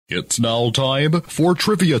It's now time for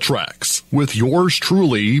Trivia Tracks with yours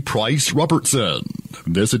truly, Price Robertson.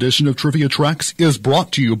 This edition of Trivia Tracks is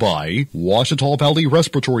brought to you by Washita Valley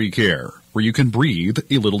Respiratory Care, where you can breathe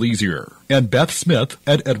a little easier, and Beth Smith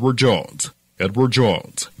at Edward Jones. Edward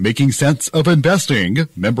Jones, making sense of investing,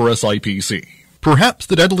 member SIPC. Perhaps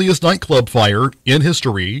the deadliest nightclub fire in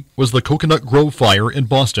history was the Cocoanut Grove fire in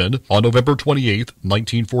Boston on November 28,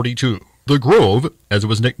 1942. The Grove, as it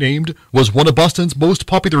was nicknamed, was one of Boston's most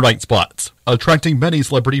popular night spots, attracting many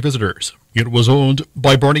celebrity visitors. It was owned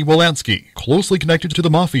by Barney Wilansky, closely connected to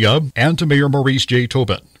the Mafia and to Mayor Maurice J.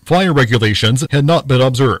 Tobin. Fire regulations had not been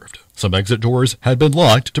observed. Some exit doors had been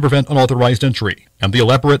locked to prevent unauthorized entry, and the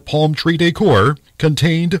elaborate palm tree decor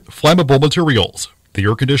contained flammable materials. The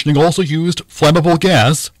air conditioning also used flammable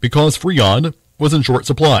gas because Freon was in short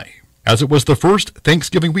supply. As it was the first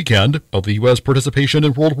Thanksgiving weekend of the U.S. participation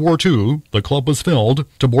in World War II, the club was filled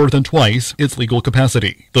to more than twice its legal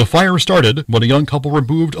capacity. The fire started when a young couple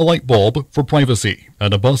removed a light bulb for privacy,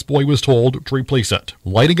 and a busboy was told to replace it,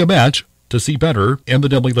 lighting a match to see better in the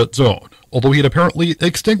dimly lit zone. Although he had apparently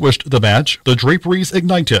extinguished the match, the draperies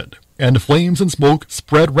ignited, and flames and smoke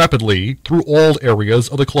spread rapidly through all areas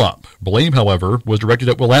of the club. Blame, however, was directed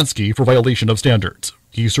at Wilansky for violation of standards.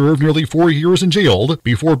 He served nearly 4 years in jail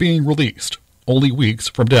before being released, only weeks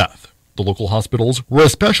from death. The local hospitals were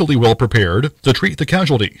especially well prepared to treat the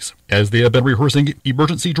casualties, as they had been rehearsing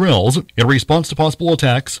emergency drills in response to possible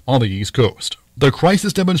attacks on the East Coast. The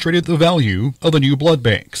crisis demonstrated the value of the new blood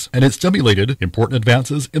banks, and it stimulated important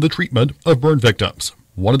advances in the treatment of burn victims.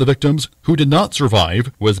 One of the victims who did not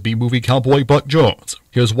survive was B-movie cowboy Buck Jones.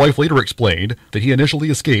 His wife later explained that he initially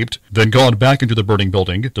escaped, then gone back into the burning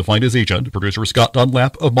building to find his agent, producer Scott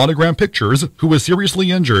Dunlap of Monogram Pictures, who was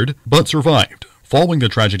seriously injured but survived. Following the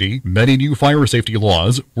tragedy, many new fire safety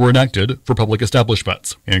laws were enacted for public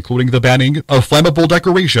establishments, including the banning of flammable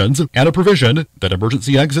decorations and a provision that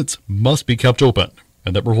emergency exits must be kept open,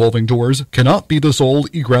 and that revolving doors cannot be the sole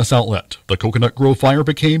egress outlet. The Cocoanut Grove fire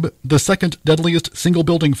became the second deadliest single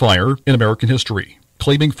building fire in American history,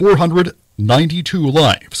 claiming 492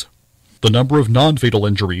 lives. The number of non-fatal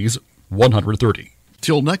injuries, 130.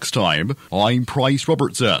 Till next time, I'm Price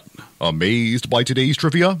Robertson. Amazed by today's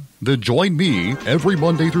trivia? Then join me every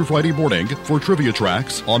Monday through Friday morning for Trivia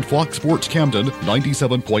Tracks on Fox Sports Camden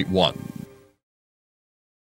 97.1.